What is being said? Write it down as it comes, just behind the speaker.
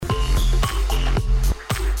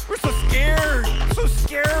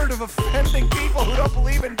of offending people who don't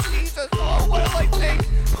believe in Jesus. Oh, what will I think?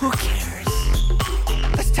 Who cares?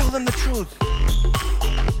 Let's tell them the truth.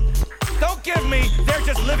 Don't give me, they're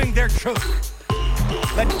just living their truth.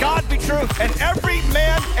 Let God be truth and every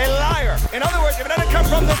man a liar. In other words, if it doesn't come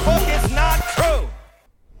from this book, it's not true.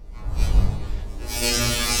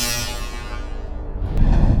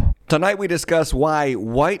 Tonight we discuss why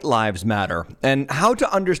white lives matter and how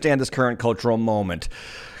to understand this current cultural moment.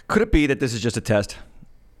 Could it be that this is just a test?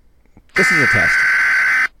 This is a test.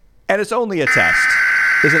 And it's only a test.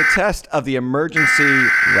 Is it a test of the Emergency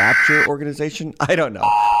Rapture Organization? I don't know.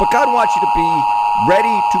 But God wants you to be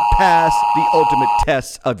ready to pass the ultimate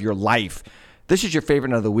tests of your life. This is your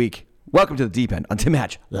favorite of the week. Welcome to the Deep End on Tim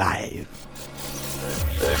Hatch Live.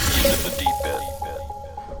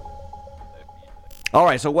 All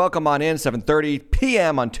right, so welcome on in, 7:30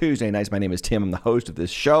 p.m. on Tuesday nights. My name is Tim. I'm the host of this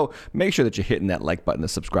show. Make sure that you're hitting that like button, the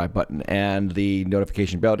subscribe button, and the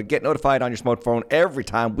notification bell to get notified on your smartphone every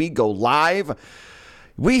time we go live.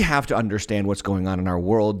 We have to understand what's going on in our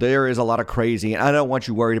world. There is a lot of crazy, and I don't want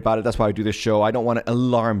you worried about it. That's why I do this show. I don't want to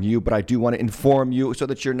alarm you, but I do want to inform you so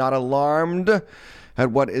that you're not alarmed at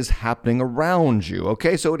what is happening around you.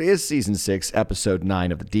 Okay, so it is Season 6, Episode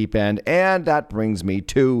 9 of The Deep End, and that brings me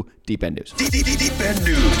to Deep End News. Deep End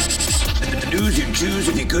News. The news you choose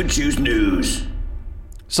if you could choose news.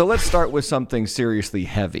 So let's start with something seriously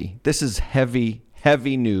heavy. This is heavy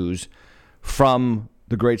news from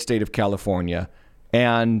the great state of California,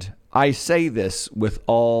 and I say this with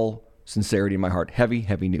all sincerity in my heart.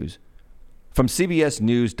 Heavy news. From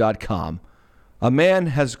CBSNews.com, a man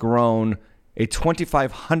has grown a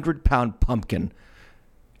 2,500-pound pumpkin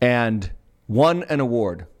and won an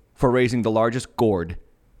award for raising the largest gourd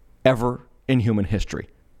ever in human history.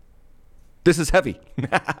 This is heavy.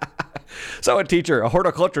 So a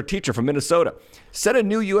horticulture teacher from Minnesota, set a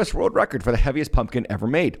new U.S. world record for the heaviest pumpkin ever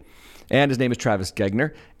made. And his name is Travis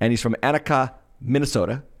Gegner, and he's from Anoka,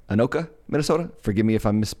 Minnesota. Forgive me if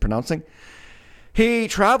I'm mispronouncing. He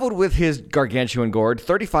traveled with his gargantuan gourd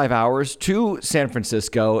 35 hours to San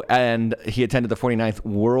Francisco, and he attended the 49th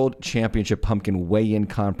World Championship Pumpkin Weigh-In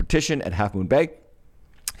competition at Half Moon Bay.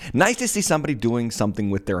 Nice to see somebody doing something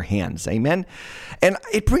with their hands, amen? And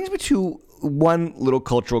it brings me to one little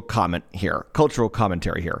cultural commentary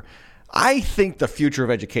here. I think the future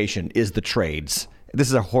of education is the trades. This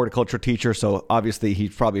is a horticulture teacher, so obviously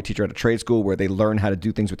he's probably a teacher at a trade school where they learn how to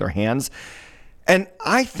do things with their hands. And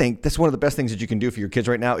I think that's one of the best things that you can do for your kids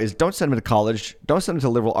right now is don't send them to college. Don't send them to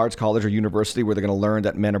liberal arts college or university where they're going to learn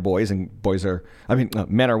that men are boys and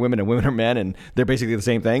men are women and women are men, and they're basically the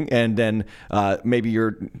same thing. And then maybe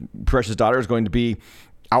your precious daughter is going to be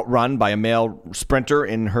outrun by a male sprinter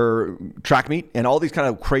in her track meet, and all these kind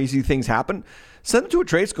of crazy things happen. Send them to a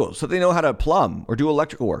trade school so they know how to plumb or do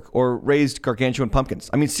electrical work or raise gargantuan pumpkins.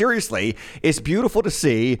 I mean, seriously, it's beautiful to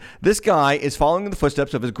see this guy is following in the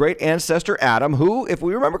footsteps of his great ancestor Adam, who, if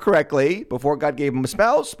we remember correctly, before God gave him a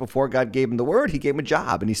spouse, before God gave him the word, he gave him a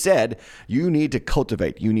job. And he said, you need to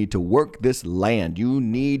cultivate, you need to work this land, you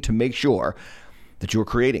need to make sure that you are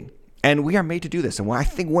creating. And we are made to do this. And I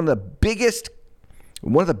think one of the biggest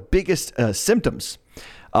symptoms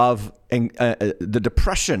of the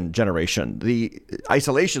depression generation, the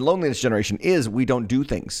isolation, loneliness generation is we don't do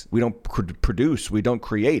things. We don't produce. We don't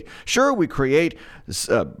create. Sure, we create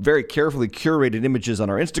very carefully curated images on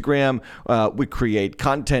our Instagram. We create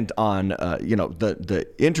content on the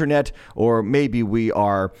internet, or maybe we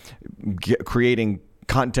are creating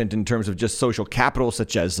content in terms of just social capital,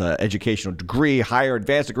 such as educational degree, higher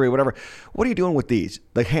advanced degree, whatever. What are you doing with these?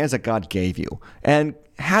 The hands that God gave you. And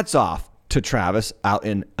hats off to Travis out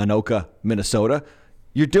in Anoka, Minnesota.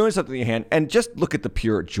 You're doing something in your hand, and just look at the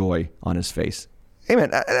pure joy on his face.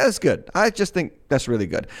 Amen. That's good. I just think that's really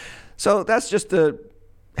good. So that's just the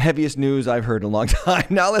heaviest news I've heard in a long time.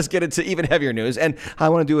 Now let's get into even heavier news. And I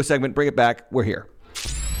want to do a segment, bring it back. We're here.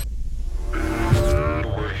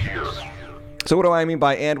 So what do I mean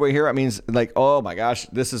by "and we're here"? It means like, oh my gosh,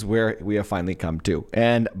 this is where we have finally come to.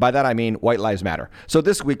 And by that I mean white lives matter. So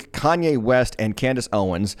this week, Kanye West and Candace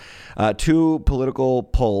Owens, two political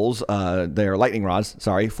poles, they're lightning rods,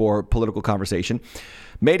 for political conversation,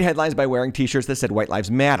 made headlines by wearing t-shirts that said white lives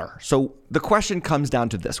matter. So the question comes down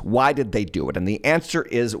to this. Why did they do it? And the answer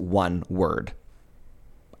is one word: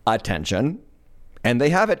 attention. And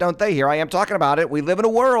they have it, don't they? Here I am talking about it. We live in a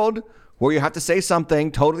world where you have to say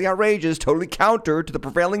something totally outrageous, totally counter to the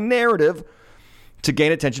prevailing narrative to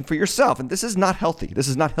gain attention for yourself. And this is not healthy. This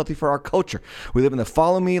is not healthy for our culture. We live in the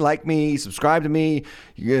follow me, like me, subscribe to me,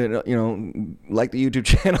 like the YouTube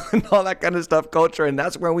channel and all that kind of stuff culture. And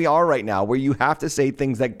that's where we are right now, where you have to say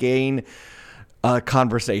things that gain a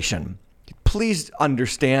conversation. please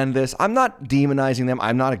understand this. I'm not demonizing them.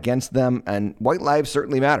 I'm not against them. And white lives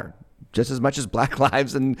certainly matter just as much as black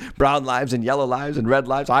lives and brown lives and yellow lives and red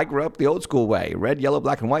lives. I grew up the old school way. Red, yellow,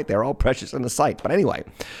 black, and white. They're all precious in the sight. But anyway,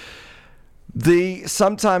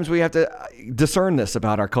 sometimes we have to discern this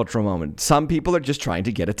about our cultural moment. Some people are just trying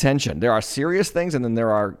to get attention. There are serious things, and then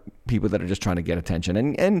there are people that are just trying to get attention.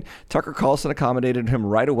 And Tucker Carlson accommodated him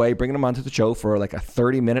right away, bringing him onto the show for like a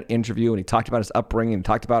 30-minute interview. And he talked about his upbringing and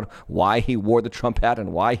talked about why he wore the Trump hat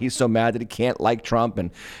and why he's so mad that he can't like Trump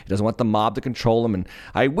and he doesn't want the mob to control him. And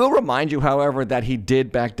I will remind you, however, that he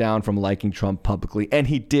did back down from liking Trump publicly, and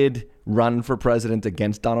he did run for president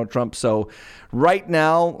against Donald Trump. So right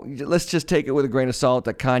now, let's just take it with a grain of salt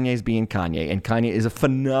that Kanye's being Kanye. And Kanye is a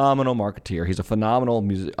phenomenal marketeer. He's a phenomenal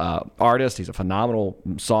artist. He's a phenomenal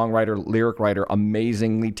songwriter, lyric writer,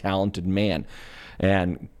 amazingly talented man.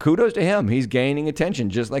 And kudos to him. He's gaining attention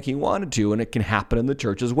just like he wanted to, and it can happen in the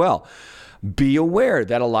church as well. Be aware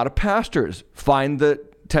that a lot of pastors find the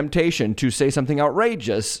temptation to say something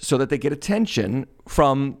outrageous so that they get attention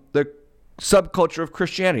from the subculture of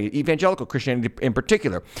Christianity, evangelical Christianity in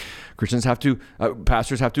particular. Pastors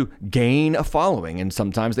have to gain a following, and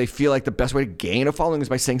sometimes they feel like the best way to gain a following is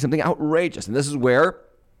by saying something outrageous. And this is where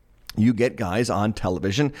you get guys on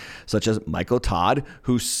television, such as Michael Todd,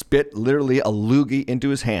 who spit literally a loogie into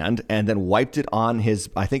his hand and then wiped it on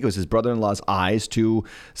I think it was his brother-in-law's eyes to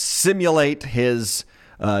simulate his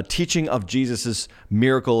teaching of Jesus'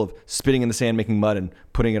 miracle of spitting in the sand, making mud, and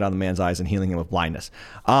putting it on the man's eyes and healing him of blindness.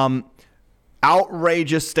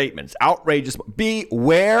 Outrageous statements. Outrageous.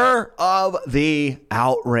 Beware of the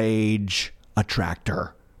outrage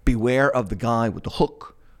attractor. Beware of the guy with the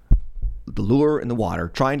hook, the lure in the water,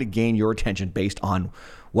 trying to gain your attention based on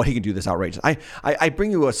what he can do this outrageous. I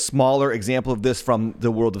bring you a smaller example of this from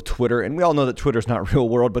the world of Twitter, and we all know that Twitter's not real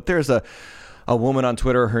world, but there's a woman on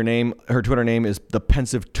Twitter. Her Twitter name is the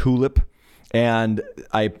Pensive Tulip. And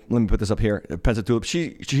let me put this up here. Pensive Tulip.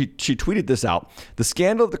 She tweeted this out. The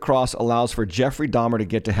scandal of the cross allows for Jeffrey Dahmer to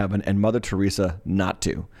get to heaven and Mother Teresa not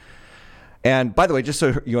to. And by the way, just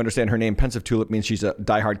so you understand, her name, Pensive Tulip, means she's a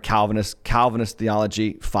diehard Calvinist. Calvinist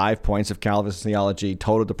theology, 5 points of Calvinist theology: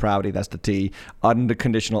 total depravity, that's the T;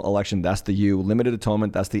 unconditional election, that's the U; limited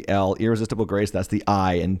atonement, that's the L; irresistible grace, that's the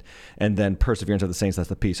I; and then perseverance of the saints, that's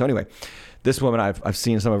the P. So anyway, this woman, I've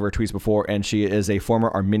seen some of her tweets before, and she is a former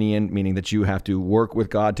Arminian, meaning that you have to work with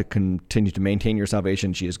God to continue to maintain your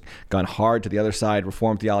salvation. She has gone hard to the other side,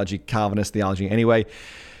 Reformed theology, Calvinist theology anyway.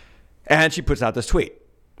 And she puts out this tweet.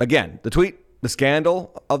 Again, the tweet: the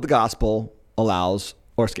scandal of the gospel allows,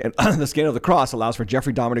 or the scandal of the cross allows for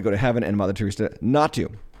Jeffrey Dahmer to go to heaven and Mother Teresa not to.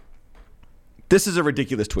 This is a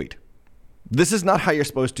ridiculous tweet. This is not how you're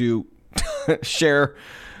supposed to share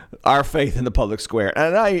our faith in the public square.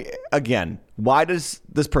 And again, why does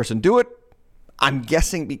this person do it? I'm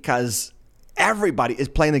guessing because everybody is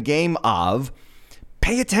playing the game of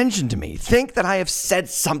pay attention to me. Think that I have said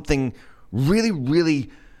something really, really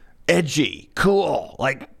edgy, cool,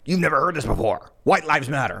 like you've never heard this before. White lives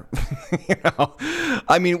matter.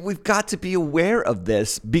 I mean, we've got to be aware of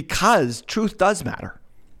this because truth does matter.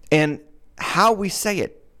 And how we say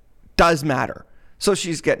it does matter. So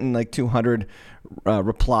she's getting like 200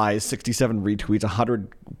 replies, 67 retweets,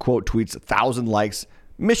 100 quote tweets, 1,000 likes.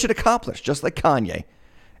 Mission accomplished, just like Kanye.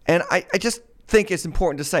 And I just think it's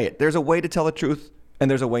important to say it. There's a way to tell the truth, and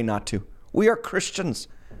there's a way not to. We are Christians.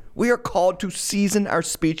 We are called to season our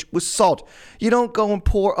speech with salt. You don't go and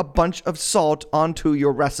pour a bunch of salt onto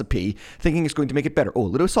your recipe thinking it's going to make it better. Oh, a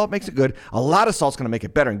little salt makes it good. A lot of salt's going to make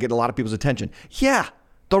it better and get a lot of people's attention. Yeah,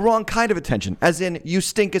 the wrong kind of attention, as in you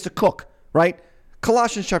stink as a cook, right?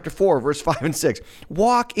 Colossians chapter 4, verse 5 and 6.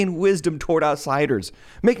 Walk in wisdom toward outsiders,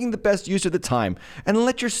 making the best use of the time, and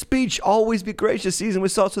let your speech always be gracious, seasoned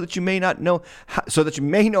with salt, so that you may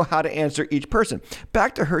know how to answer each person.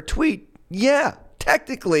 Back to her tweet. Yeah,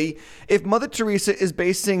 technically, if Mother Teresa is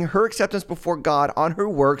basing her acceptance before God on her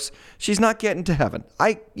works, she's not getting to heaven.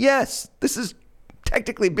 Yes, this is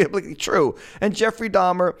technically biblically true. And Jeffrey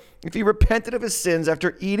Dahmer, if he repented of his sins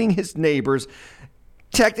after eating his neighbors,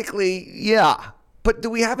 technically, yeah. But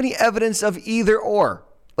do we have any evidence of either or?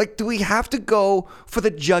 Like, do we have to go for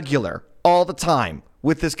the jugular all the time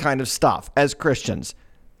with this kind of stuff as Christians?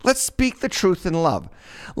 Let's speak the truth in love.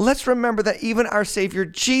 Let's remember that even our Savior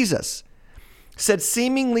Jesus said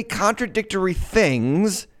seemingly contradictory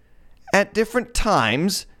things at different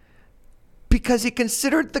times because he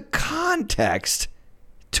considered the context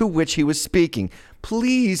to which he was speaking.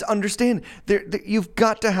 Please understand, you've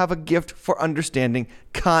got to have a gift for understanding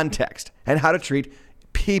context and how to treat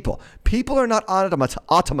people. People are not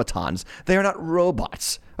automatons. They are not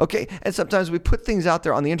robots. Okay, and sometimes we put things out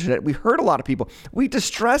there on the internet. We hurt a lot of people. We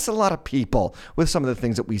distress a lot of people with some of the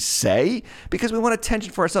things that we say because we want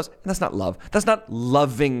attention for ourselves. And that's not love. That's not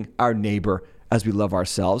loving our neighbor as we love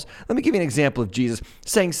ourselves. Let me give you an example of Jesus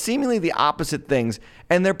saying seemingly the opposite things,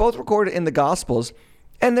 and they're both recorded in the Gospels,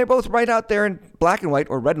 and they're both right out there in black and white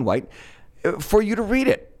or red and white for you to read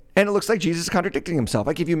it. And it looks like Jesus is contradicting himself.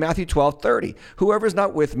 I give you Matthew 12:30. Whoever is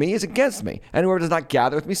not with me is against me, and whoever does not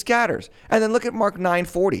gather with me scatters. And then look at Mark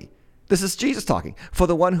 9:40. This is Jesus talking. For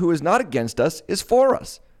the one who is not against us is for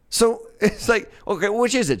us. So it's like, okay,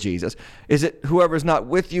 which is it, Jesus? Is it whoever is not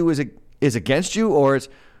with you is against you, or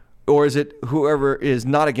is it whoever is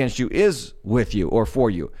not against you is with you or for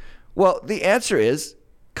you? Well, the answer is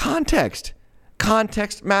context.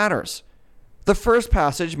 Context matters. The first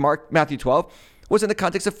passage, Matthew 12, was in the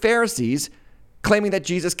context of Pharisees claiming that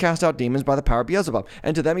Jesus cast out demons by the power of Beelzebub.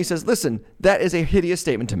 And to them he says, listen, that is a hideous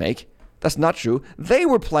statement to make. That's not true. They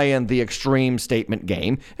were playing the extreme statement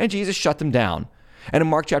game, and Jesus shut them down. And in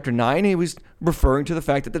Mark chapter 9, he was referring to the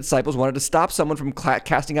fact that the disciples wanted to stop someone from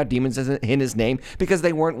casting out demons in his name because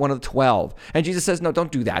they weren't one of the 12. And Jesus says, no,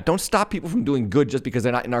 don't do that. Don't stop people from doing good just because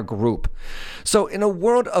they're not in our group. So in a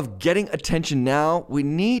world of getting attention now, we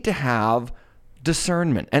need to have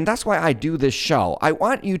discernment. And that's why I do this show. I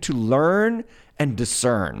want you to learn and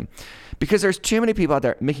discern, because there's too many people out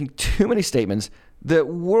there making too many statements. The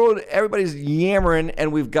world, everybody's yammering,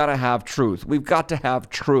 and we've got to have truth. We've got to have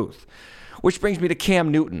truth. Which brings me to Cam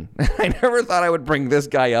Newton. I never thought I would bring this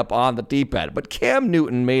guy up on the deep end, but Cam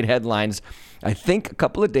Newton made headlines, I think a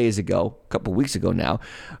couple of weeks ago now,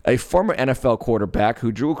 a former NFL quarterback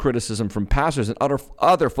who drew criticism from pastors and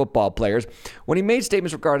other football players when he made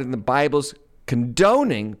statements regarding the Bible's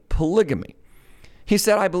condoning polygamy. He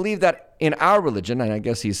said, I believe that in our religion, and I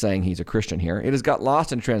guess he's saying he's a Christian here, it has got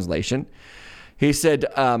lost in translation. He said,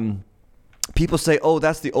 people say, oh,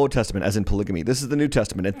 that's the Old Testament, as in polygamy. This is the New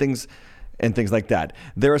Testament, and things like that.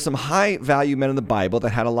 There are some high-value men in the Bible that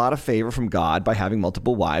had a lot of favor from God by having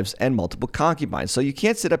multiple wives and multiple concubines. So you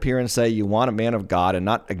can't sit up here and say you want a man of God and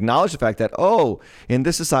not acknowledge the fact that, in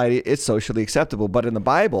this society, it's socially acceptable. But in the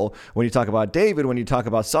Bible, when you talk about David, when you talk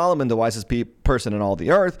about Solomon, the wisest person in all the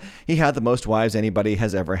earth, he had the most wives anybody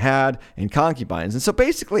has ever had and concubines. And so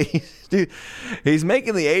basically, he's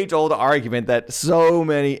making the age-old argument that so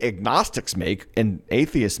many agnostics make and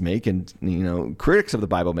atheists make and critics of the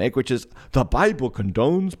Bible make, which is the Bible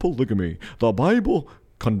condones polygamy. The Bible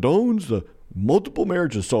condones the multiple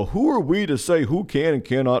marriages. So who are we to say who can and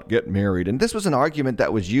cannot get married? And this was an argument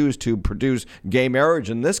that was used to produce gay marriage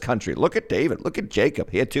in this country. Look at David. Look at Jacob.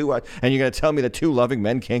 He had two, and you're going to tell me that two loving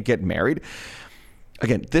men can't get married?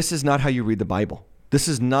 Again, this is not how you read the Bible. This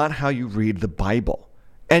is not how you read the Bible.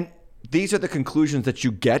 And these are the conclusions that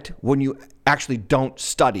you get when you actually don't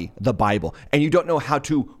study the Bible and you don't know how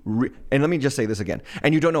to and let me just say this again,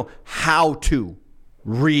 and you don't know how to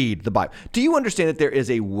read the Bible. Do you understand that there is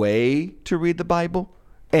a way to read the Bible?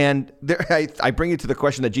 And I bring you to the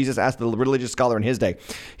question that Jesus asked the religious scholar in his day.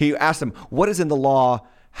 He asked him, what is in the law?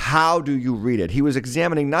 How do you read it? He was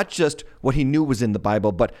examining not just what he knew was in the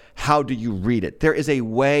Bible, but how do you read it? There is a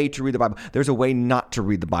way to read the Bible. There's a way not to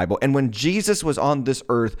read the Bible. And when Jesus was on this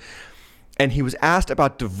earth, and he was asked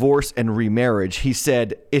about divorce and remarriage, he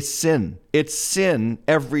said, it's sin. It's sin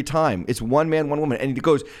every time. It's one man, one woman. And he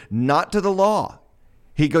goes, not to the law.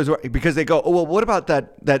 He goes, because they go, oh, well, what about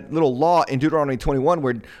that little law in Deuteronomy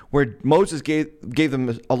 21 where Moses gave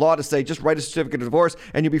them a law to say, just write a certificate of divorce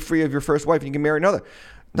and you'll be free of your first wife and you can marry another.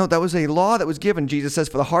 No, that was a law that was given. Jesus says,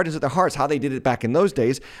 for the hardness of their hearts. How they did it back in those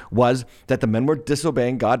days was that the men were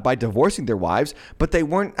disobeying God by divorcing their wives, but they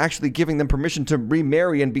weren't actually giving them permission to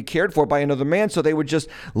remarry and be cared for by another man. So they would just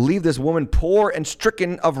leave this woman poor and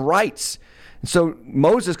stricken of rights. So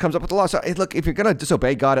Moses comes up with the law. So, hey, look, if you're going to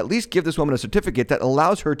disobey God, at least give this woman a certificate that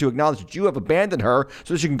allows her to acknowledge that you have abandoned her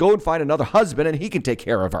so that she can go and find another husband and he can take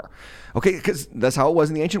care of her. Okay, because that's how it was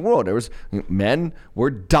in the ancient world. There was men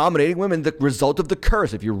were dominating women, the result of the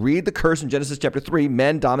curse. If you read the curse in Genesis chapter 3,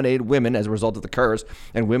 men dominated women as a result of the curse,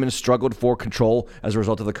 and women struggled for control as a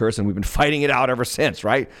result of the curse, and we've been fighting it out ever since,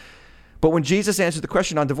 right? But when Jesus answers the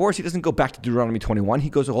question on divorce, he doesn't go back to Deuteronomy 21.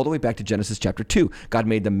 He goes all the way back to Genesis chapter 2. God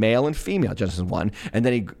made them male and female, Genesis 1, and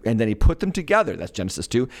then he put them together. That's Genesis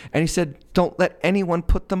 2. And he said, don't let anyone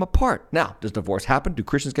put them apart. Now, does divorce happen? Do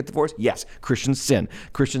Christians get divorced? Yes. Christians sin.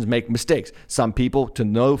 Christians make mistakes. Some people, to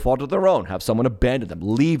no fault of their own, have someone abandon them,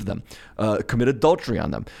 leave them, commit adultery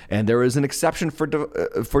on them. And there is an exception for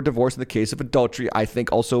divorce in the case of adultery, I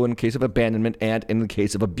think also in the case of abandonment and in the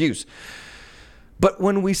case of abuse. But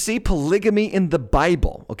when we see polygamy in the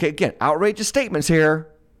Bible, okay, again, outrageous statements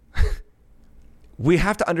here, we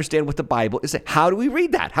have to understand what the Bible is saying. How do we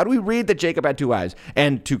read that? How do we read that Jacob had 2 wives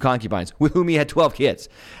and 2 concubines with whom he had 12 kids?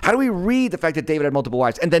 How do we read the fact that David had multiple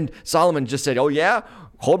wives? And then Solomon just said, oh yeah,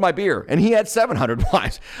 hold my beer. And he had 700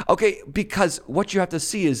 wives. Okay, because what you have to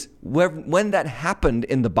see is when that happened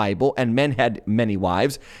in the Bible and men had many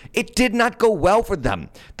wives, it did not go well for them.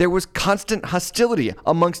 There was constant hostility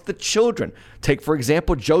amongst the children. Take, for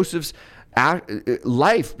example, Joseph's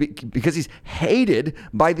life, because he's hated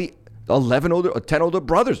by the 10 older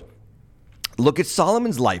brothers. Look at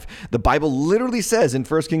Solomon's life. The Bible literally says in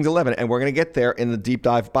 1 Kings 11, and we're going to get there in the deep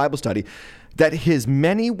dive Bible study, that his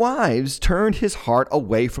many wives turned his heart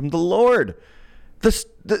away from the Lord.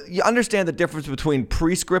 You understand the difference between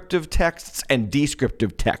prescriptive texts and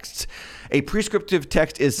descriptive texts. A prescriptive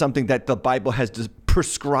text is something that the Bible has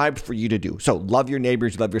prescribed for you to do. So love your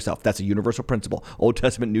neighbors, love yourself. That's a universal principle. Old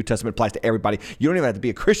Testament, New Testament applies to everybody. You don't even have to be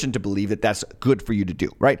a Christian to believe that that's good for you to do,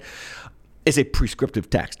 right? It's a prescriptive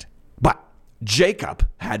text. But Jacob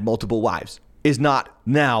had multiple wives. Is not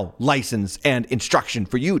now license and instruction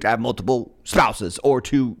for you to have multiple spouses or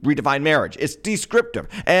to redefine marriage. It's descriptive.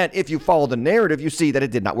 And if you follow the narrative, you see that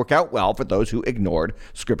it did not work out well for those who ignored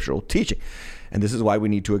scriptural teaching. And this is why we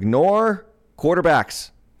need to ignore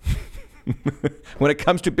quarterbacks. When it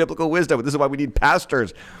comes to biblical wisdom, this is why we need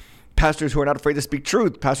pastors who are not afraid to speak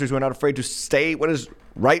truth, pastors who are not afraid to say what is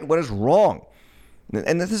right and what is wrong.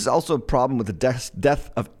 And this is also a problem with the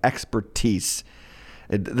death of expertise.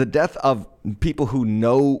 The death of people who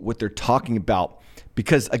know what they're talking about,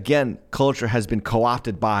 because, again, culture has been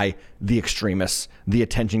co-opted by the extremists, the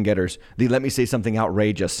attention getters, the let me say something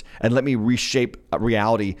outrageous, and let me reshape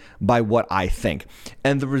reality by what I think.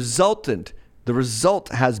 And the result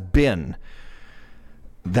has been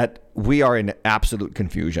that we are in absolute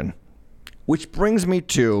confusion, which brings me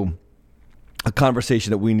to a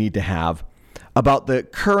conversation that we need to have about the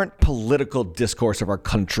current political discourse of our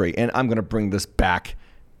country. And I'm going to bring this back.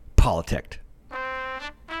 Politics.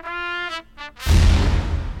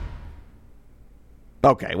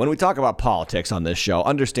 Okay, when we talk about politics on this show,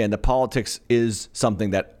 understand that politics is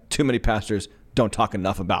something that too many pastors don't talk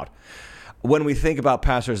enough about. When we think about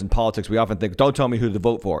pastors and politics, we often think, don't tell me who to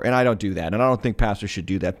vote for. And I don't do that. And I don't think pastors should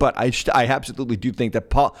do that. But I absolutely do think that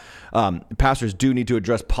pastors do need to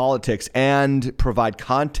address politics and provide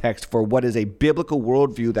context for what is a biblical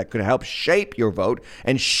worldview that could help shape your vote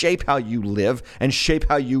and shape how you live and shape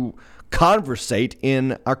how you conversate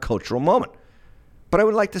in our cultural moment. But I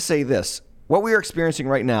would like to say this. What we are experiencing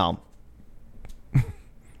right now,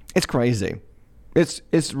 it's crazy.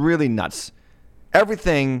 It's really nuts.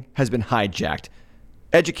 Everything has been hijacked.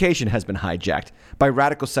 Education has been hijacked by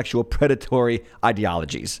radical sexual predatory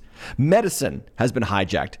ideologies. Medicine has been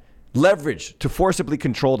hijacked, leveraged to forcibly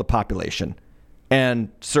control the population and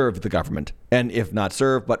serve the government. And if not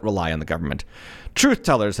serve, but rely on the government. Truth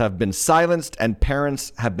tellers have been silenced and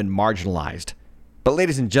parents have been marginalized. But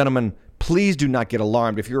ladies and gentlemen, please do not get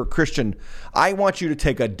alarmed. If you're a Christian, I want you to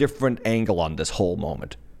take a different angle on this whole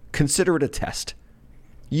moment. Consider it a test.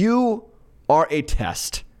 You are a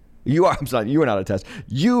test. You are not a test.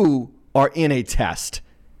 You are in a test.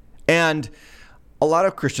 And a lot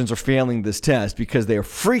of Christians are failing this test because they are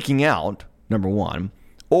freaking out, number one,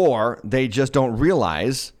 or they just don't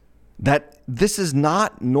realize that this is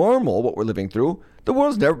not normal, what we're living through. The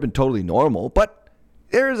world's never been totally normal, but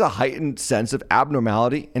there is a heightened sense of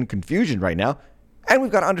abnormality and confusion right now. And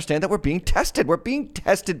we've got to understand that we're being tested. We're being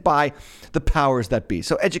tested by the powers that be.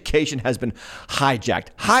 So education has been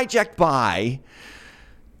hijacked by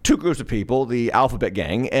two groups of people, the Alphabet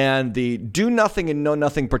Gang and the Do Nothing and Know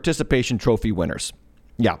Nothing participation trophy winners.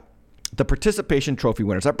 Yeah, the participation trophy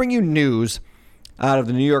winners. I bring you news out of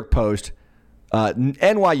the New York Post,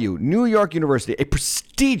 NYU, New York University, a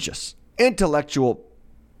prestigious intellectual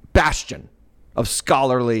bastion of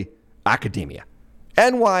scholarly academia.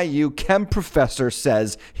 NYU chem professor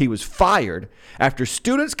says he was fired after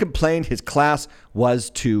students complained his class was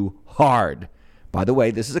too hard. By the way,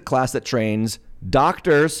 this is a class that trains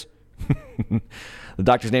doctors. The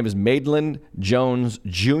doctor's name is Maitland Jones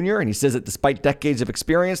Jr., and he says that despite decades of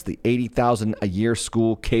experience, the $80,000 a year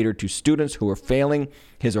school catered to students who were failing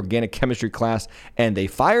his organic chemistry class, and they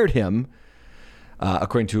fired him,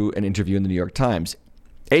 according to an interview in the New York Times.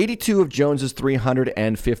 82 of Jones's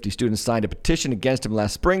 350 students signed a petition against him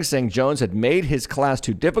last spring, saying Jones had made his class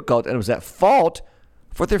too difficult and was at fault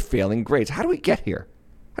for their failing grades. How do we get here?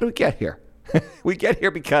 We get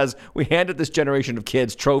here because we handed this generation of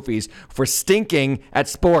kids trophies for stinking at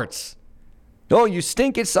sports. Oh, you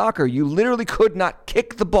stink at soccer. You literally could not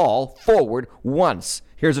kick the ball forward once.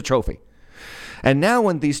 Here's a trophy. And now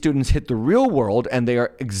when these students hit the real world and they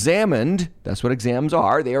are examined, that's what exams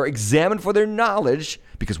are, they are examined for their knowledge,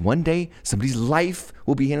 because one day somebody's life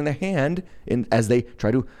will be in their hand as they try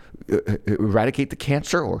to eradicate the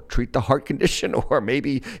cancer or treat the heart condition or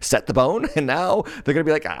maybe set the bone. And now they're going to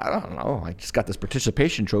be like, I don't know, I just got this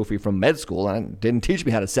participation trophy from med school and it didn't teach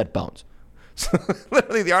me how to set bones. So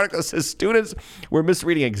literally the article says students were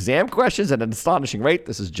misreading exam questions at an astonishing rate.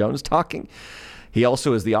 This is Jones talking. He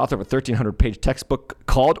also is the author of a 1,300-page textbook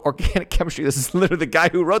called Organic Chemistry. This is literally the guy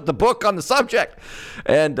who wrote the book on the subject.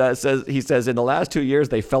 And he says, in the last 2 years,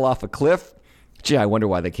 they fell off a cliff. Gee, I wonder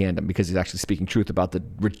why they canned him, because he's actually speaking truth about the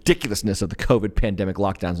ridiculousness of the COVID pandemic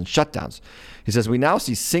lockdowns and shutdowns. He says, we now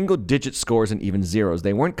see single-digit scores and even zeros.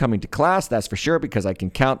 They weren't coming to class, that's for sure, because I can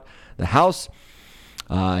count the house.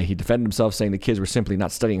 He defended himself, saying the kids were simply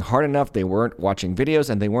not studying hard enough. They weren't watching videos,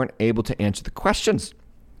 and they weren't able to answer the questions.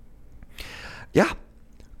 Yeah.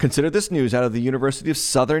 Consider this news out of the University of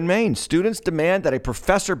Southern Maine. Students demand that a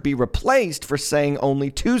professor be replaced for saying only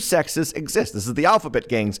two sexes exist. This is the Alphabet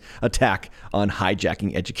Gang's attack on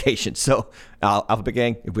hijacking education. So, Alphabet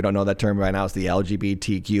Gang, if we don't know that term right now, it's the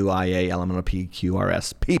LGBTQIA,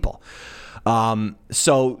 LMNOPQRS people.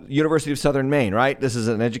 So, University of Southern Maine, right? This is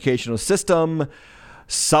an educational system.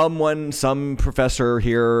 Some professor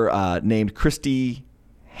here named Christy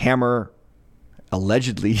Hammer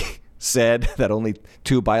allegedly said that only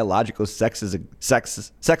two biological sexes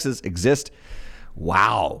exist.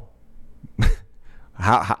 Wow.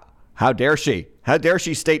 How dare she? How dare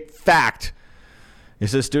she state fact? It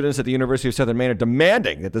says students at the University of Southern Maine are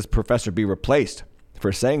demanding that this professor be replaced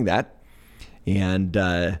for saying that. And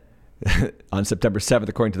on September 7th,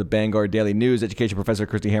 according to the Bangor Daily News, education professor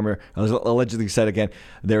Christy Hammer allegedly said again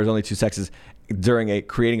there was only two sexes during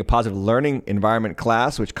creating a positive learning environment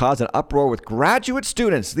class, which caused an uproar with graduate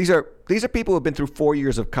students. These are people who have been through 4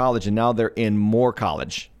 years of college and now they're in more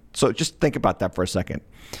college. So just think about that for a second.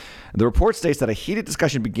 The report states that a heated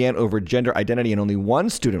discussion began over gender identity, and only one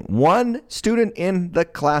student in the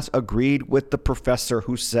class agreed with the professor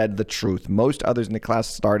who said the truth. Most others in the class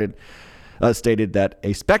stated that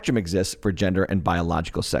a spectrum exists for gender and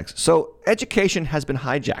biological sex. So education has been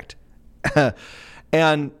hijacked.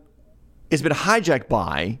 And it's been hijacked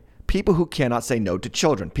by people who cannot say no to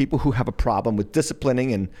children, people who have a problem with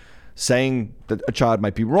disciplining and saying that a child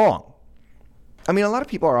might be wrong. I mean, a lot of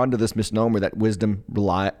people are under this misnomer that wisdom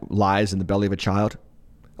lies in the belly of a child.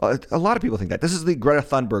 A lot of people think that. This is the Greta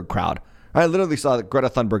Thunberg crowd. I literally saw the Greta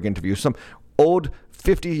Thunberg interview. Some old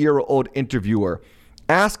 50-year-old interviewer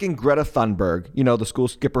asking Greta Thunberg, the school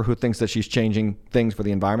skipper who thinks that she's changing things for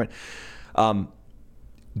the environment,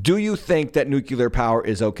 do you think that nuclear power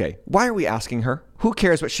is okay? Why are we asking her? Who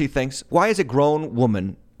cares what she thinks? Why is a grown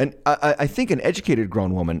woman, and I think an educated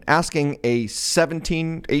grown woman, asking a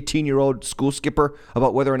 17, 18-year-old school skipper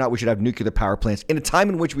about whether or not we should have nuclear power plants in a time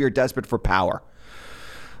in which we are desperate for power?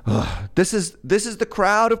 This is the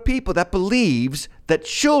crowd of people that believes that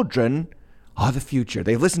children are the future.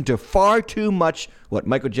 They've listened to far too much what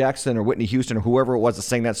Michael Jackson or Whitney Houston or whoever it was that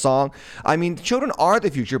sang that song. I mean, children are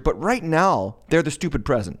the future, but right now they're the stupid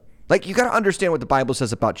present. Like, you got to understand what the Bible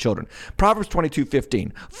says about children. Proverbs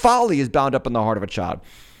 22:15. Folly is bound up in the heart of a child,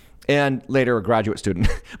 and later a graduate student.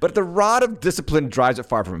 But the rod of discipline drives it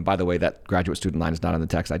far from him. By the way, that graduate student line is not in the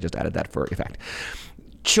text. I just added that for effect.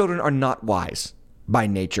 Children are not wise by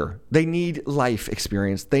nature. They need life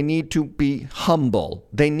experience. They need to be humble.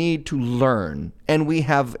 They need to learn. And we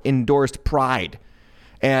have endorsed pride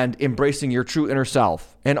and embracing your true inner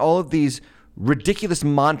self and all of these ridiculous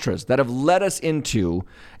mantras that have led us into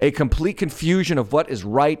a complete confusion of what is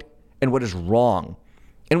right and what is wrong.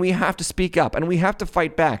 And we have to speak up and we have to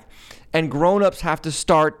fight back. And grown-ups have to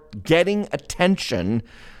start getting attention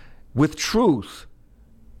with truth.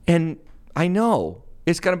 And I know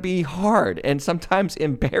it's going to be hard and sometimes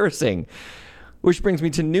embarrassing, which brings me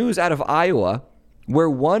to news out of Iowa, where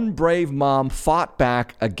one brave mom fought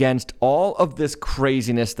back against all of this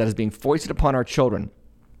craziness that is being foisted upon our children.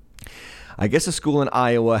 I guess a school in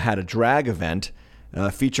Iowa had a drag event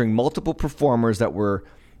featuring multiple performers that were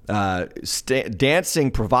dancing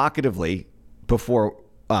provocatively before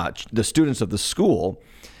the students of the school.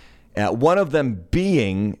 One of them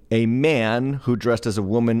being a man who dressed as a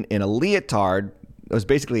woman in a leotard. It was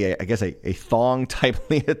basically, a thong-type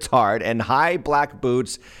leotard and high black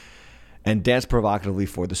boots, and danced provocatively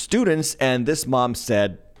for the students. And this mom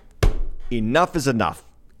said, enough is enough.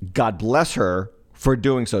 God bless her for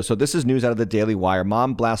doing so. So this is news out of the Daily Wire.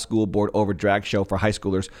 Mom blasts school board over drag show for high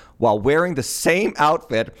schoolers while wearing the same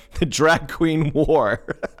outfit the drag queen wore.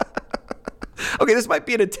 Okay, this might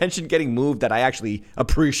be an attention-getting move that I actually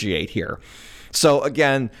appreciate here. So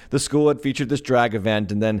again, the school had featured this drag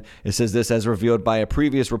event, and then it says this, as revealed by a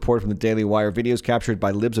previous report from the Daily Wire, videos captured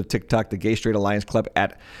by libs of TikTok, the Gay Straight Alliance Club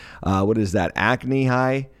at, Acne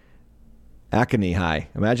High? Acne High.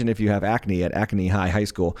 Imagine if you have acne at Acne High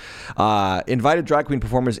School. Invited drag queen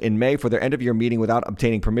performers in May for their end-of-year meeting without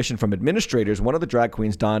obtaining permission from administrators. One of the drag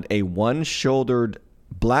queens donned a one-shouldered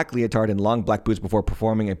black leotard and long black boots before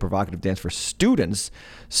performing a provocative dance for students.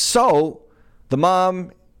 So the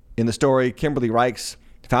mom in the story, Kimberly Reichs,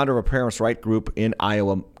 founder of a parents' right group in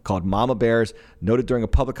Iowa called Mama Bears, noted during a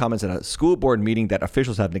public comments at a school board meeting that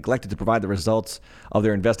officials have neglected to provide the results of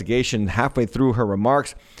their investigation. Halfway through her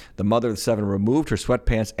remarks, the mother of the 7 removed her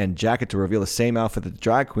sweatpants and jacket to reveal the same outfit that the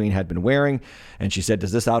drag queen had been wearing. And she said,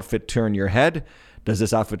 "Does this outfit turn your head? Does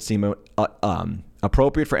this outfit seem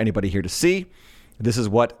appropriate for anybody here to see? This is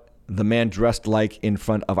what the man dressed like in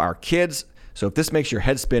front of our kids. So if this makes your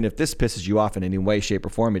head spin, if this pisses you off in any way, shape, or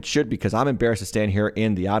form, it should, because I'm embarrassed to stand here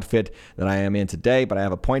in the outfit that I am in today, but I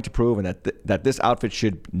have a point to prove, and that this outfit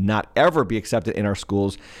should not ever be accepted in our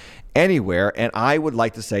schools anywhere." And I would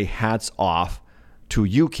like to say hats off to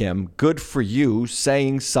you, Kim. Good for you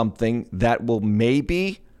saying something that will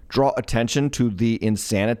maybe draw attention to the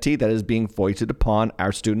insanity that is being foisted upon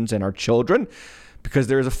our students and our children, because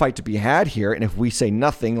there is a fight to be had here. And if we say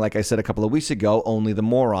nothing, like I said a couple of weeks ago, only the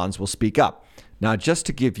morons will speak up. Now, just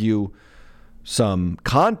to give you some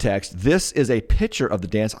context, this is a picture of the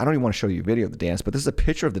dance. I don't even want to show you a video of the dance, but this is a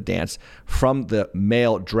picture of the dance from the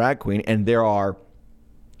male drag queen. And there are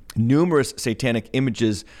numerous satanic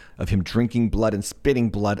images of him drinking blood and spitting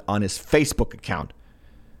blood on his Facebook account.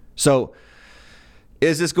 So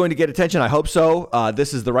is this going to get attention? I hope so.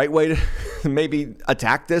 This is the right way to maybe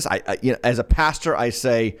attack this. As a pastor, I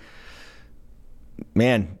say,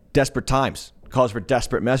 man, desperate times calls for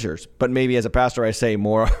desperate measures. But maybe as a pastor, I say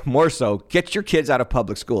more so, get your kids out of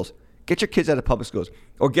public schools. Get your kids out of public schools,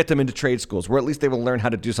 or get them into trade schools, where at least they will learn how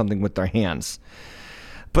to do something with their hands.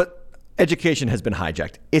 But education has been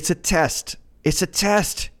hijacked. It's a test. It's a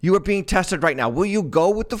test. You are being tested right now. Will you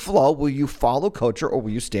go with the flow? Will you follow culture, or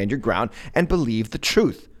will you stand your ground and believe the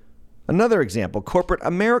truth? Another example, corporate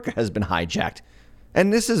America has been hijacked.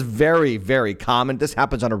 And this is very, very common. This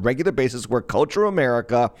happens on a regular basis, where culture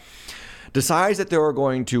America decides that they are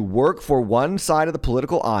going to work for one side of the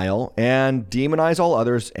political aisle and demonize all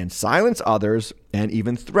others and silence others and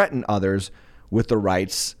even threaten others with the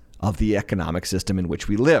rights of the economic system in which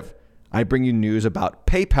we live. I bring you news about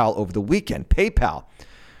PayPal over the weekend. PayPal,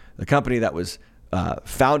 the company that was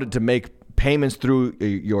founded to make payments through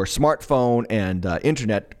your smartphone and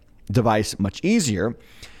internet device much easier,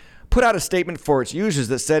 put out a statement for its users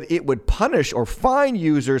that said it would punish or fine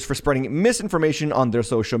users for spreading misinformation on their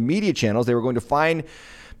social media channels. They were going to fine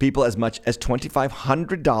people as much as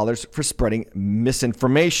 $2,500 for spreading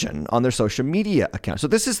misinformation on their social media accounts. So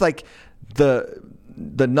this is like the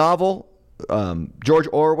novel George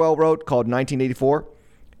Orwell wrote called 1984.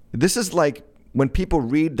 This is like when people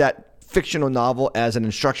read that fictional novel as an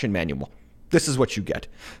instruction manual. This is what you get.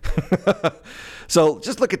 So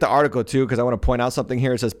just look at the article too, because I want to point out something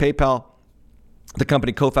here. It says PayPal, the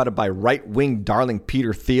company co-founded by right-wing darling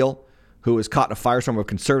Peter Thiel, who was caught in a firestorm of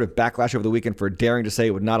conservative backlash over the weekend for daring to say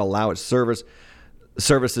it would not allow its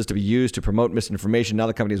services to be used to promote misinformation. Now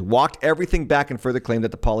the company has walked everything back and further claimed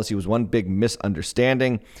that the policy was one big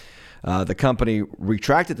misunderstanding. The company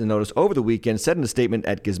retracted the notice over the weekend, said in a statement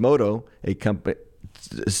at Gizmodo,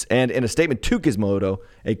 and in a statement to Gizmodo,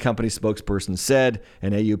 a company spokesperson said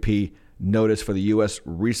an AUP notice for the U.S.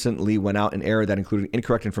 recently went out in error that included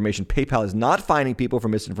incorrect information. PayPal is not fining people for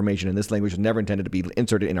misinformation, and this language was never intended to be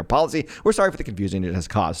inserted in our policy. We're sorry for the confusion it has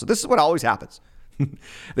caused. So this is what always happens.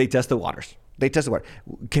 They test the waters.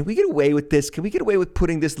 Can we get away with this? Can we get away with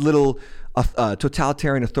putting this little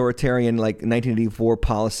totalitarian, authoritarian, like 1984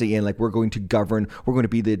 policy in? Like, we're going to govern. We're going to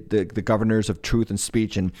be the governors of truth and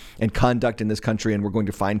speech and conduct in this country, and we're going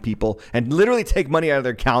to fine people and literally take money out of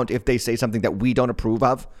their account if they say something that we don't approve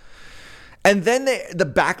of. And then the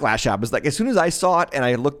backlash happens. Like, as soon as I saw it and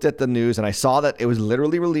I looked at the news and I saw that it was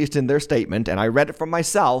literally released in their statement and I read it for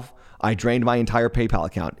myself, I drained my entire PayPal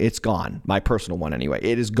account. It's gone. My personal one anyway.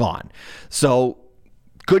 It is gone. So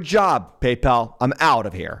good job, PayPal. I'm out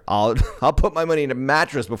of here. I'll put my money in a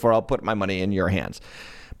mattress before I'll put my money in your hands.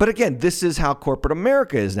 But again, this is how corporate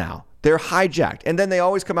America is now. They're hijacked. And then they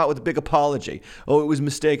always come out with a big apology. Oh, it was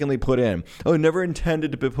mistakenly put in. Oh, never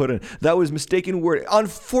intended to be put in. That was mistaken wording.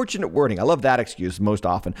 Unfortunate wording. I love that excuse most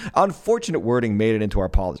often. Unfortunate wording made it into our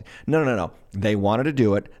policy. No. They wanted to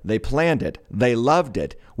do it. They planned it. They loved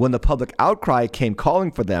it. When the public outcry came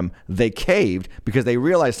calling for them, they caved because they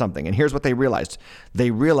realized something. And here's what they realized. They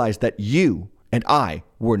realized that you and I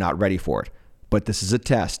were not ready for it. but this is a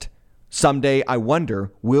test. Someday, I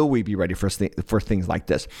wonder, will we be ready for things like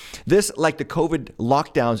this? This, like the COVID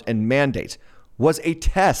lockdowns and mandates, was a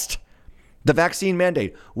test. The vaccine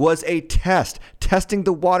mandate was a test, testing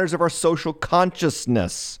the waters of our social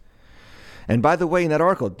consciousness. And by the way, in that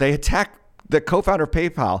article, they attack the co-founder of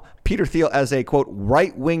PayPal, Peter Thiel, as a, quote,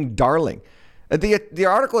 right-wing darling. The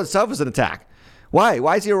article itself is an attack. Why?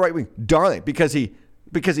 Why is he a right-wing darling? Because he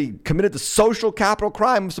committed the social capital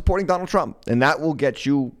crime of supporting Donald Trump. And that will get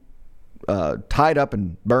you tied up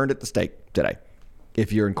and burned at the stake today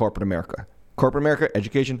if you're in corporate America. Corporate America,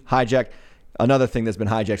 education, hijacked. Another thing that's been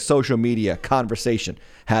hijacked, social media conversation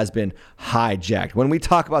has been hijacked. When we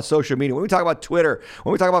talk about social media, when we talk about Twitter,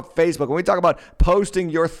 when we talk about Facebook, when we talk about posting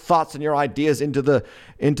your thoughts and your ideas into the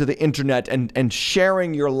internet and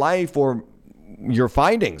sharing your life or your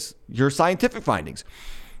findings, your scientific findings,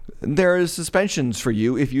 there is suspensions for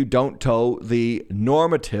you if you don't toe the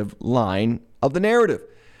normative line of the narrative.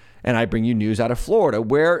 And I bring you news out of Florida,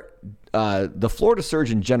 where the Florida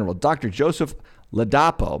Surgeon General, Dr. Joseph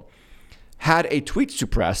Ladapo, had a tweet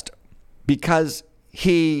suppressed because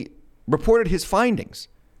he reported his findings,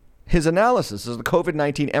 his analysis of the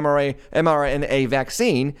COVID-19 mRNA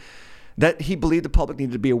vaccine that he believed the public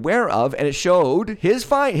needed to be aware of. And it showed his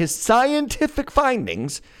scientific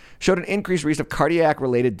findings showed an increased risk of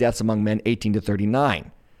cardiac-related deaths among men 18 to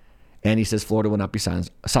 39. And he says Florida will not be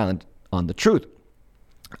silent on the truth.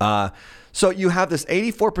 So you have this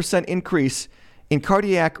 84% increase in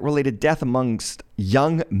cardiac-related death amongst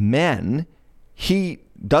young men. He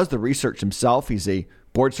does the research himself. He's a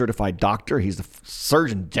board-certified doctor. He's the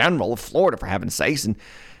Surgeon General of Florida, for heaven's sakes.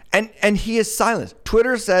 And he is silent.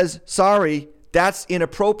 Twitter says, sorry, that's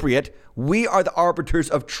inappropriate. We are the arbiters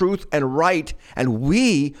of truth and right, and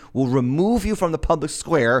we will remove you from the public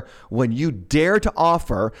square when you dare to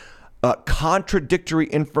offer contradictory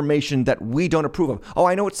information that we don't approve of. Oh,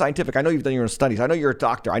 I know it's scientific. I know you've done your own studies. I know you're a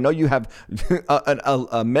doctor. I know you have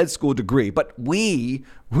a med school degree. But we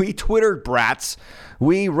Twitter brats,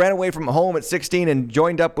 we ran away from home at 16 and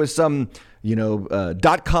joined up with some,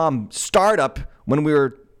 .com startup when we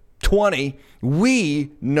were 20.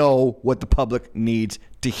 We know what the public needs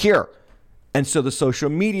to hear. And so the social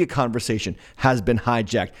media conversation has been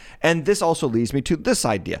hijacked. And this also leads me to this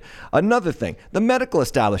idea. Another thing, the medical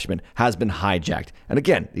establishment has been hijacked. And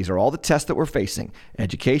again, these are all the tests that we're facing.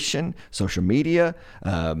 Education, social media,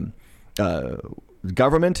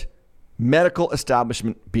 government, medical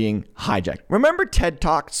establishment being hijacked. Remember TED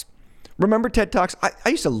Talks? I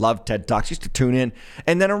used to love TED Talks, used to tune in.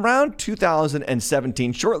 And then around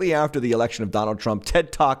 2017, shortly after the election of Donald Trump,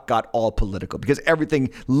 TED Talk got all political because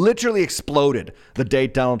everything literally exploded the day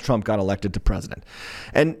Donald Trump got elected to president.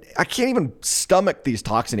 And I can't even stomach these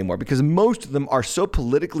talks anymore because most of them are so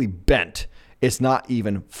politically bent, it's not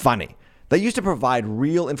even funny. They used to provide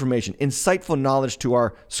real information, insightful knowledge to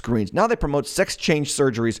our screens. Now they promote sex change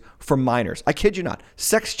surgeries for minors. I kid you not.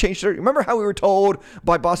 Sex change surgery. Remember how we were told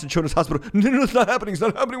by Boston Children's Hospital, no, it's not happening. It's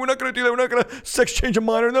not happening. We're not going to do that. We're not going to sex change a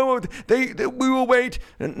minor. No, we will wait.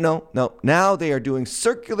 No. Now they are doing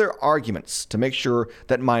circular arguments to make sure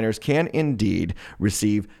that minors can indeed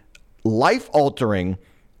receive life-altering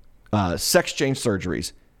sex change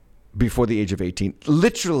surgeries before the age of 18.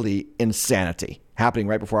 Literally insanity happening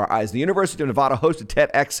right before our eyes. The University of Nevada hosted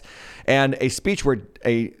TEDx and a speech where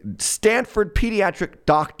a Stanford pediatric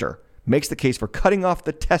doctor makes the case for cutting off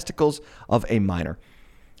the testicles of a minor.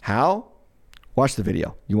 How? Watch the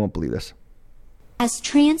video. You won't believe this. As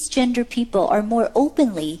transgender people are more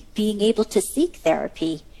openly being able to seek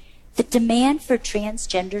therapy, the demand for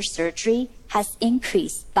transgender surgery has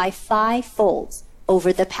increased by 5-fold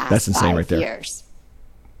over the past 5 years.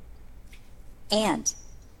 And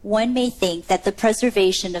one may think that the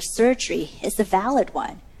preservation of surgery is a valid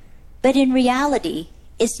one, but in reality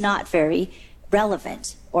is not very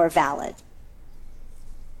relevant or valid.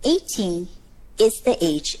 18 is the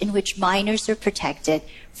age in which minors are protected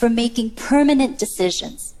from making permanent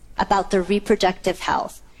decisions about their reproductive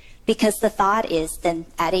health, because the thought is then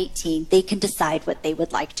at 18 they can decide what they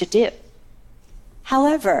would like to do.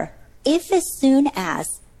 However, if as soon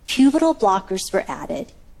as pubertal blockers were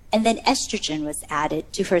added, and then estrogen was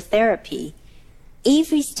added to her therapy,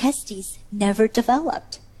 Avery's testes never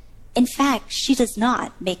developed. In fact, she does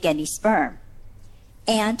not make any sperm.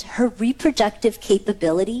 And her reproductive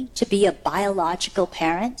capability to be a biological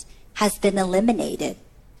parent has been eliminated.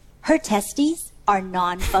 Her testes are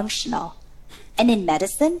non-functional. And in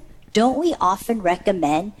medicine, don't we often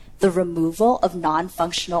recommend the removal of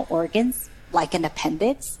non-functional organs, like an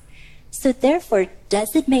appendix? So therefore,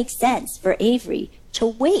 does it make sense for Avery to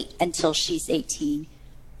wait until she's 18,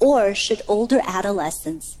 or should older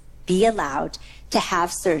adolescents be allowed to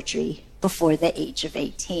have surgery before the age of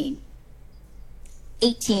 18.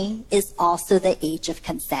 18 is also the age of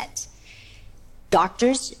consent.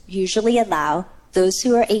 Doctors usually allow those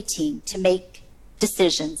who are 18 to make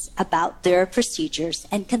decisions about their procedures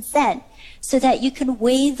and consent so that you can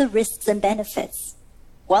weigh the risks and benefits.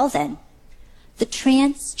 Well then, the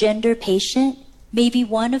transgender patient may be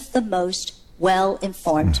one of the most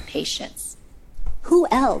well-informed patients. Who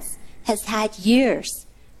else has had years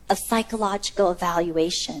of psychological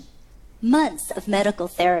evaluation, months of medical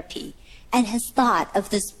therapy, and has thought of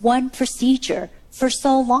this one procedure for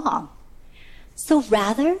so long? So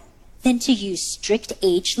rather than to use strict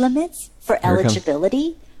age limits for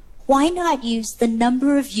eligibility, why not use the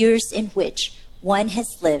number of years in which one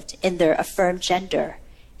has lived in their affirmed gender?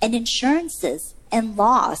 And insurances and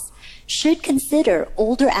laws should consider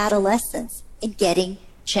older adolescents in getting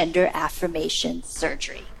gender affirmation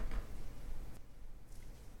surgery.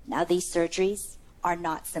 Now, these surgeries are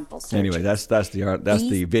not simple surgeries. Anyway, that's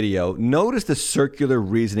the video. Notice the circular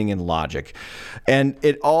reasoning and logic. And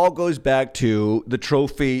it all goes back to the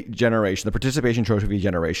trophy generation, the participation trophy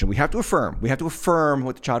generation. We have to affirm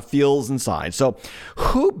what the child feels inside. So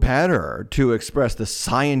who better to express the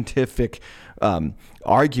scientific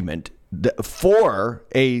argument for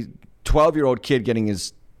a 12-year-old kid getting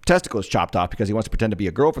his testicles chopped off because he wants to pretend to be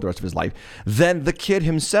a girl for the rest of his life than the kid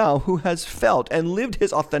himself who has felt and lived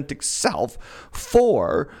his authentic self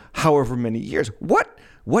for however many years?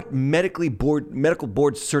 What medical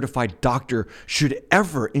board certified doctor should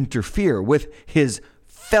ever interfere with his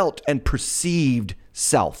felt and perceived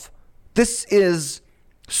self? This is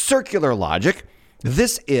circular logic.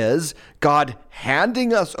 This is God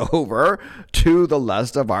handing us over to the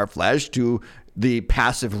lust of our flesh, to the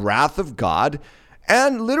passive wrath of God,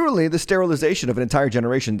 and literally the sterilization of an entire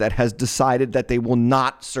generation that has decided that they will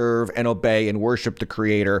not serve and obey and worship the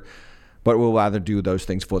Creator, but will rather do those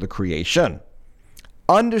things for the creation.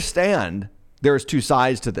 Understand there's two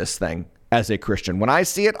sides to this thing as a Christian. When I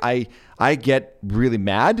see it, I get really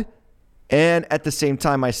mad. And at the same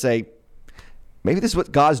time, I say, maybe this is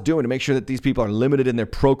what God's doing to make sure that these people are limited in their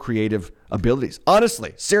procreative abilities.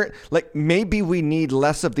 Honestly, maybe we need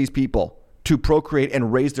less of these people to procreate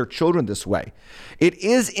and raise their children this way. It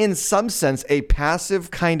is, in some sense, a passive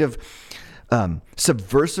kind of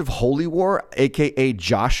subversive holy war, aka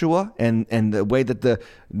Joshua, and the way that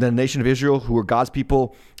the nation of Israel, who were God's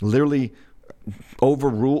people, literally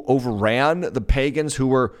overran the pagans who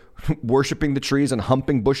were worshiping the trees and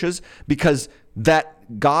humping bushes, because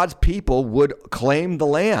that God's people would claim the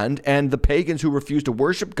land, and the pagans who refused to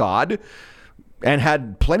worship God and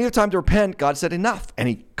had plenty of time to repent, God said enough, and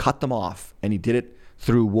he cut them off, and he did it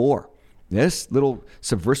through war. This little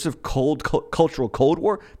subversive cultural Cold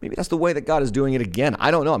War, maybe that's the way that God is doing it again. I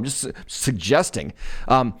don't know. I'm just suggesting.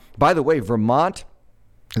 By the way, Vermont,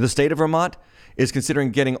 the state of Vermont, is considering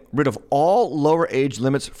getting rid of all lower age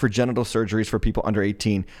limits for genital surgeries for people under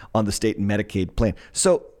 18 on the state Medicaid plan.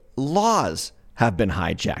 So laws have been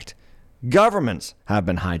hijacked. Governments have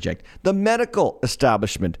been hijacked. The medical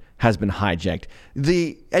establishment has been hijacked.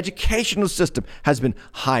 The educational system has been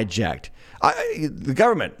hijacked. The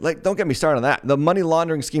government, don't get me started on that. The money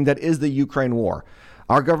laundering scheme that is the Ukraine war.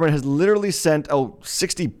 Our government has literally sent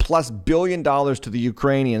 $60+ billion to the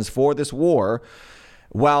Ukrainians for this war,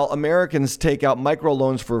 while Americans take out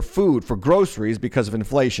microloans for food, for groceries, because of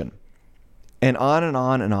inflation. And on and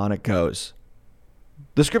on and on it goes.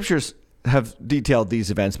 The scriptures have detailed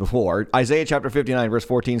these events before. Isaiah chapter 59 verse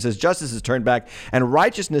 14 says, "Justice is turned back and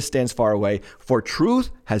righteousness stands far away, for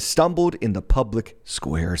truth has stumbled in the public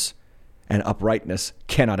squares and uprightness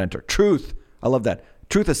cannot enter." Truth, I love that.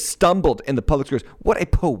 Truth has stumbled in the public squares. What a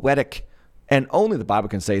poetic, and only the Bible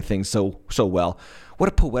can say things so well. What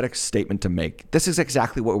a poetic statement to make. This is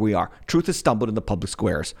exactly what we are. Truth has stumbled in the public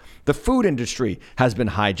squares. The food industry has been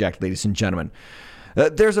hijacked, ladies and gentlemen.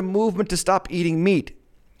 There's a movement to stop eating meat,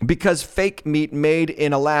 because fake meat made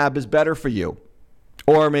in a lab is better for you.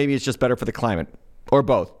 Or maybe it's just better for the climate. Or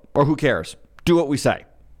both. Or who cares? Do what we say.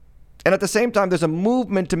 And at the same time, there's a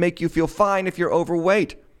movement to make you feel fine if you're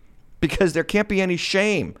overweight. Because there can't be any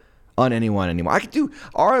shame on anyone anymore. I could do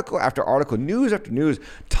article after article, news after news,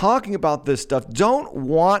 talking about this stuff. Don't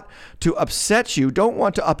want to upset you. Don't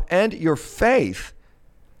want to upend your faith.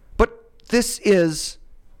 But this is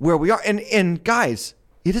where we are. And guys,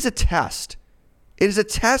 it is a test. It is a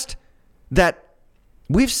test that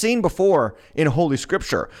we've seen before in Holy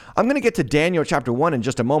Scripture. I'm going to get to Daniel chapter 1 in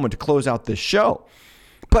just a moment to close out this show.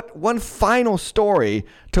 But one final story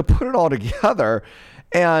to put it all together,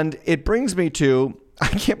 and it brings me to, I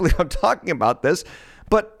can't believe I'm talking about this,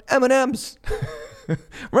 but M&Ms.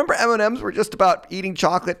 Remember M&Ms were just about eating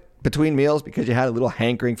chocolate between meals because you had a little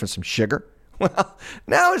hankering for some sugar? Well,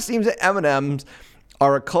 now it seems that M&Ms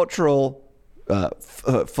are a cultural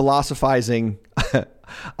philosophizing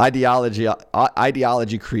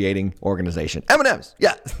ideology creating organization. M&Ms,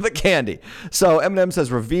 yeah, the candy. So M&Ms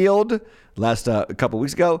has revealed a couple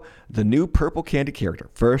weeks ago the new purple candy character,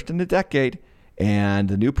 first in a decade, and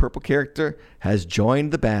the new purple character has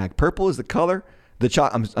joined the bag. Purple is the color.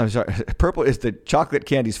 Purple is the chocolate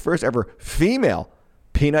candy's first ever female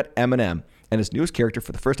peanut M&M. And its newest character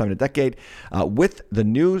for the first time in a decade, with the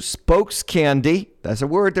new spokes candy, that's a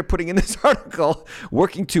word they're putting in this article,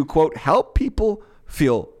 working to, quote, help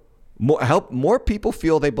more people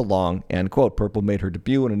feel they belong, end quote. Purple made her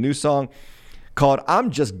debut in a new song called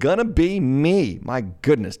I'm Just Gonna Be Me. My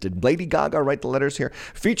goodness, did Lady Gaga write the letters here?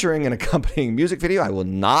 Featuring an accompanying music video. I will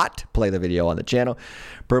not play the video on the channel.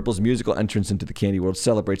 Purple's musical entrance into the candy world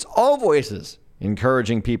celebrates all voices,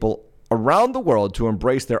 encouraging people around the world to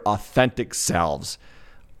embrace their authentic selves.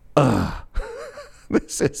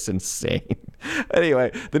 This is insane.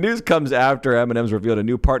 Anyway, the news comes after M&M's revealed a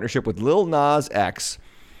new partnership with Lil Nas X,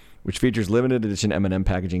 which features limited edition M&M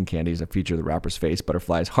packaging candies that feature the rapper's face,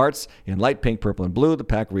 butterflies, hearts in light pink, purple, and blue. The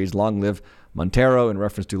pack reads, Long Live Montero, in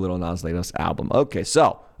reference to Lil Nas' latest album. Okay,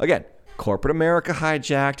 so, again, corporate America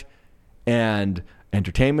hijacked, and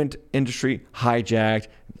entertainment industry hijacked,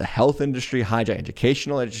 the health industry hijacked,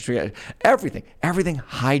 educational industry, everything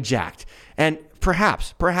hijacked. And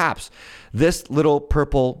perhaps this little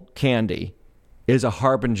purple candy is a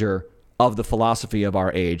harbinger of the philosophy of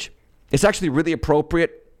our age. It's actually really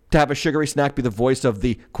appropriate to have a sugary snack be the voice of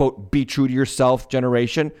the, quote, be true to yourself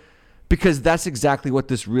generation, because that's exactly what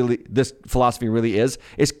this philosophy really is.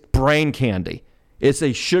 It's brain candy. It's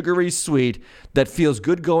a sugary sweet that feels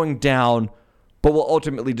good going down, but will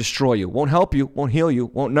ultimately destroy you. Won't help you, won't heal you,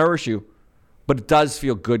 won't nourish you, but it does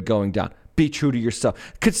feel good going down. Be true to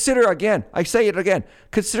yourself. Consider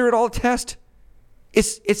consider it all a test.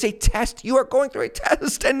 It's a test. You are going through a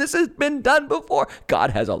test, and this has been done before. God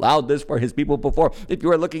has allowed this for his people before. If you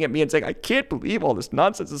are looking at me and saying, I can't believe all this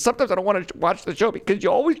nonsense, and sometimes I don't want to watch the show because you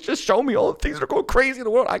always just show me all the things that are going crazy in the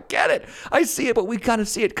world. I get it. I see it, but we got to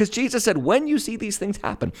see it, because Jesus said, when you see these things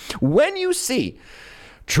happen, when you see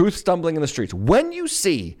truth stumbling in the streets, when you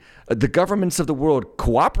see the governments of the world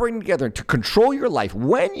cooperating together to control your life,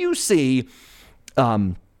 when you see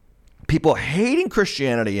people hating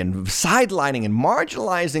Christianity and sidelining and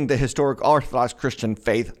marginalizing the historic Orthodox Christian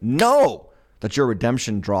faith, know that your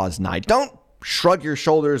redemption draws nigh. Don't shrug your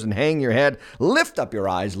shoulders and hang your head. Lift up your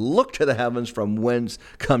eyes. Look to the heavens, from whence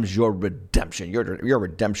comes your redemption. Your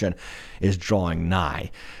redemption is drawing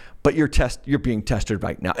nigh. But you're being tested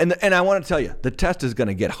right now. And I want to tell you, the test is going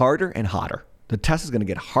to get harder and hotter. The test is going to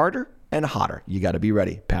get harder and hotter. You got to be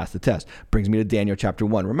ready. Pass the test. Brings me to Daniel chapter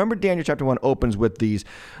 1. Remember, Daniel chapter 1 opens with these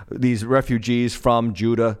refugees from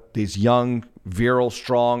Judah, these young, virile,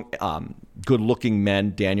 strong, good-looking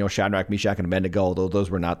men, Daniel, Shadrach, Meshach, and Abednego, although those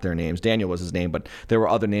were not their names. Daniel was his name, but there were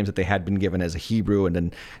other names that they had been given as a Hebrew, and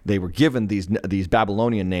then they were given these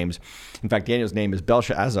Babylonian names. In fact, Daniel's name is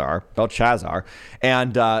Belshazzar,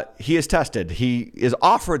 and he is tested. He is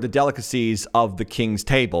offered the delicacies of the king's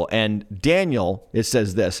table, and Daniel, it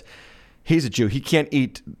says this, he's a Jew. He can't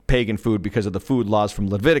eat pagan food because of the food laws from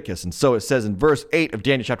Leviticus, and so it says in verse 8 of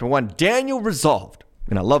Daniel chapter 1, Daniel resolved,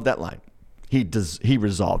 and I love that line, he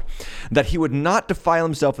resolved that he would not defile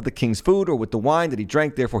himself with the king's food or with the wine that he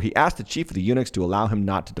drank. Therefore, he asked the chief of the eunuchs to allow him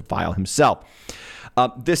not to defile himself.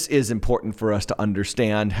 This is important for us to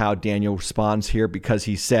understand how Daniel responds here, because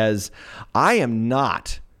he says, I am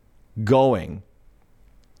not going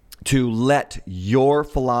to let your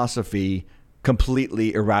philosophy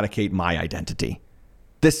completely eradicate my identity.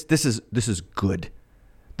 This is good.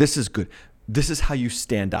 This is good. This is how you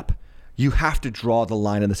stand up. You have to draw the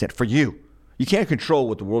line in the sand for you. You can't control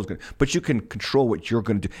what the world's going to do, but you can control what you're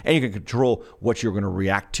going to do, and you can control what you're going to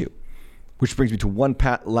react to. Which brings me to one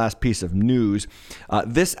last piece of news.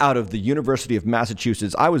 This out of the University of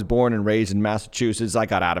Massachusetts. I was born and raised in Massachusetts. I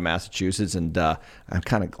got out of Massachusetts, and I'm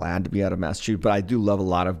kind of glad to be out of Massachusetts. But I do love a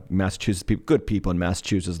lot of Massachusetts people. Good people in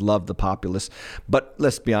Massachusetts. Love the populace. But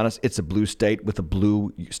let's be honest, it's a blue state with a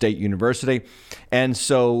blue state university. And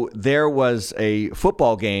so there was a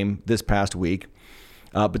football game this past week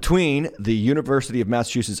between the University of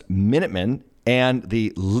Massachusetts Minutemen and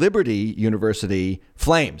the Liberty University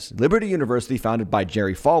Flames. Liberty University, founded by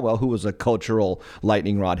Jerry Falwell, who was a cultural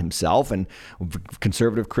lightning rod himself and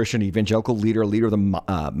conservative Christian evangelical leader of the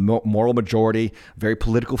moral majority, very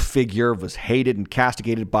political figure, was hated and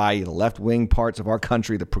castigated by the left-wing parts of our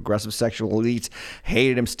country. The progressive sexual elites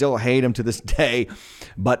hated him, still hate him to this day.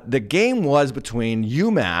 But the game was between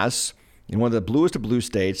UMass in one of the bluest of blue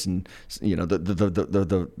states, and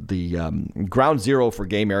the ground zero for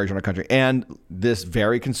gay marriage in our country, and this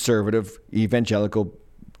very conservative evangelical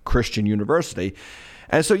Christian university.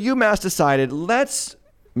 And so UMass decided, let's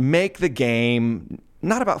make the game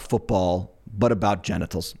not about football, but about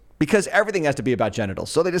genitals, because everything has to be about genitals.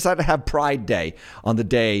 So they decided to have Pride Day on the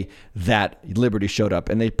day that Liberty showed up,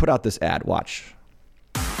 and they put out this ad. Watch.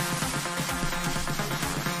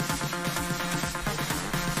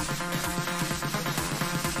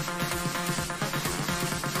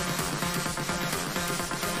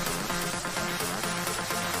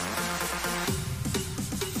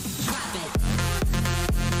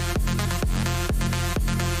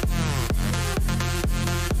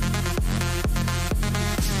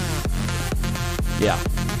 Yeah.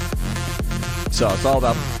 So it's all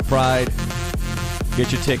about Pride.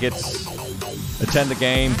 Get your tickets. Attend the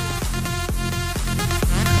game.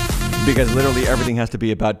 Because literally everything has to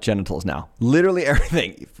be about genitals now. Literally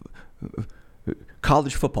everything.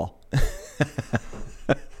 College football.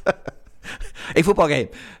 A football game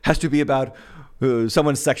has to be about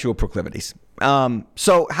someone's sexual proclivities.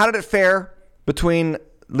 So how did it fare between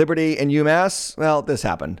Liberty and UMass? Well, this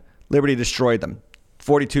happened. Liberty destroyed them.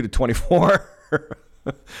 42-24.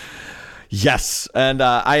 Yes, and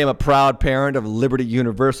I am a proud parent of a Liberty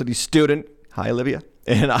University student. Hi, Olivia.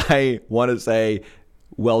 And I want to say,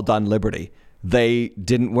 well done, Liberty. They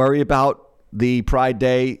didn't worry about the Pride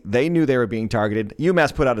Day. They knew they were being targeted.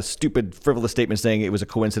 UMass put out a stupid, frivolous statement saying it was a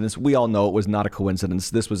coincidence. We all know it was not a coincidence.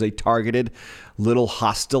 This was a targeted little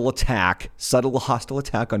hostile attack, subtle hostile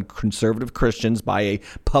attack on conservative Christians by a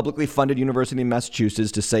publicly funded university in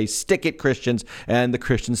Massachusetts to say, stick it, Christians, and the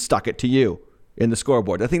Christians stuck it to you in the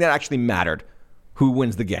scoreboard. I think that actually mattered who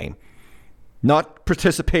wins the game. Not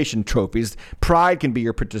participation trophies. Pride can be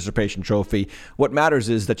your participation trophy. What matters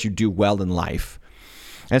is that you do well in life.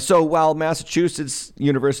 And so while Massachusetts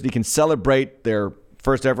University can celebrate their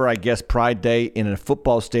first ever, I guess, Pride Day in a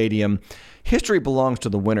football stadium, history belongs to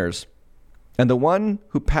the winners. And the one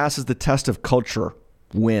who passes the test of culture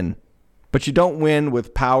win. But you don't win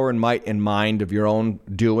with power and might and mind of your own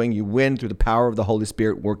doing. You win through the power of the Holy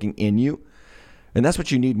Spirit working in you. And that's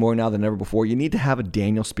what you need more now than ever before. You need to have a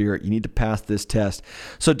Daniel spirit. You need to pass this test.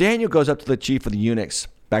 So Daniel goes up to the chief of the eunuchs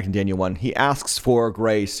back in Daniel 1. He asks for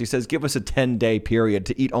grace. He says, give us a 10-day period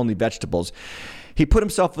to eat only vegetables. He put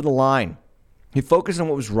himself in the line. He focused on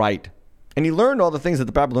what was right. And he learned all the things that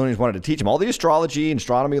the Babylonians wanted to teach him. All the astrology and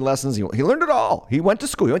astronomy lessons. He learned it all. He went to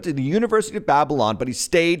school. He went to the University of Babylon, but he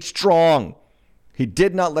stayed strong. He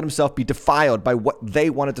did not let himself be defiled by what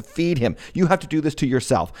they wanted to feed him. You have to do this to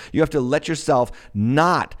yourself. You have to let yourself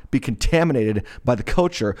not be contaminated by the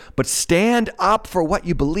culture, but stand up for what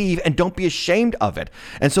you believe and don't be ashamed of it.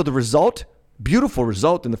 And so the result, beautiful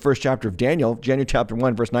result in the first chapter of Daniel chapter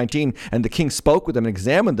 1, verse 19, and the king spoke with them and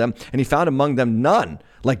examined them, and he found among them none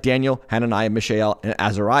like Daniel, Hananiah, Mishael, and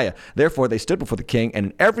Azariah. Therefore they stood before the king, and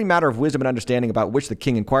in every matter of wisdom and understanding about which the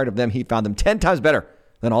king inquired of them, he found them 10 times better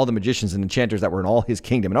than all the magicians and enchanters that were in all his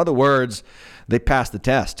kingdom. In other words, they passed the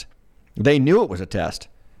test. They knew it was a test,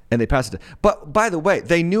 and they passed it. But by the way,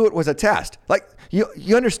 they knew it was a test. Like,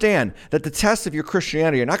 you understand that the tests of your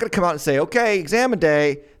Christianity are not going to come out and say, okay, exam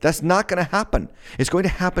day. That's not going to happen. It's going to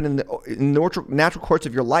happen in the natural course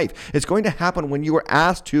of your life. It's going to happen when you are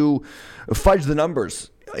asked to fudge the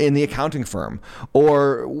numbers in the accounting firm,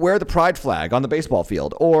 or wear the pride flag on the baseball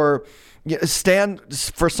field, or stand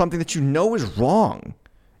for something that you know is wrong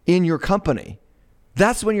in your company.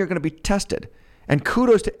 That's when you're going to be tested. And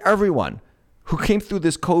kudos to everyone who came through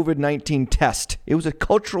this COVID-19 test. It was a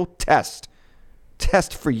cultural test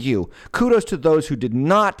for you. Kudos to those who did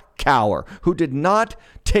not cower, who did not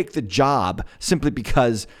take the job simply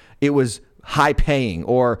because it was high paying,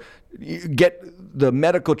 or get the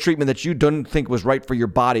medical treatment that you don't think was right for your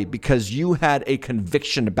body because you had a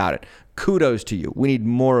conviction about it. Kudos to you. We need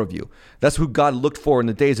more of you. That's who God looked for in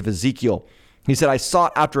the days of Ezekiel. He said, I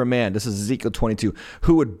sought after a man, this is Ezekiel 22,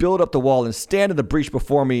 who would build up the wall and stand in the breach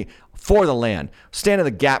before me for the land, stand in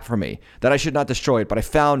the gap for me, that I should not destroy it, but I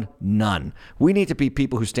found none. We need to be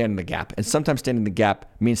people who stand in the gap, and sometimes standing in the gap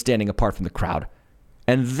means standing apart from the crowd.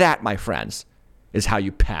 And that, my friends, is how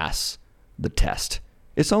you pass the test.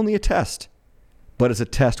 It's only a test, but it's a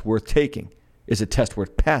test worth taking. It's a test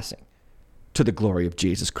worth passing to the glory of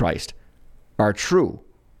Jesus Christ, our true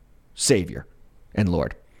Savior and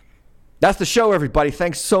Lord. That's the show, everybody.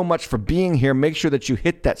 Thanks so much for being here. Make sure that you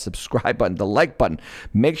hit that subscribe button, the like button.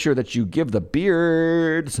 Make sure that you give the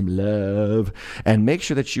beard some love. And make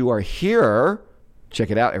sure that you are here.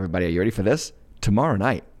 Check it out, everybody. Are you ready for this? Tomorrow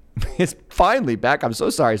night is finally back. I'm so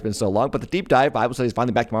sorry it's been so long, but the Deep Dive Bible Study is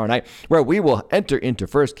finally back tomorrow night, where we will enter into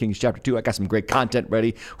 1 Kings chapter 2. I got some great content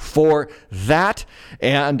ready for that,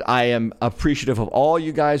 and I am appreciative of all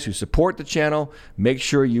you guys who support the channel. Make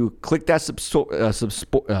sure you click that support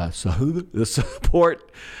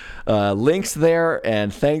links there,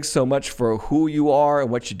 and thanks so much for who you are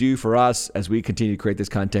and what you do for us as we continue to create this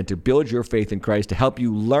content to build your faith in Christ, to help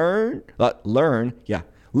you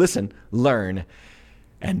listen, learn,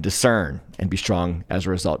 and discern, and be strong as a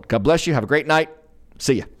result. God bless you. Have a great night.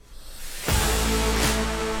 See ya.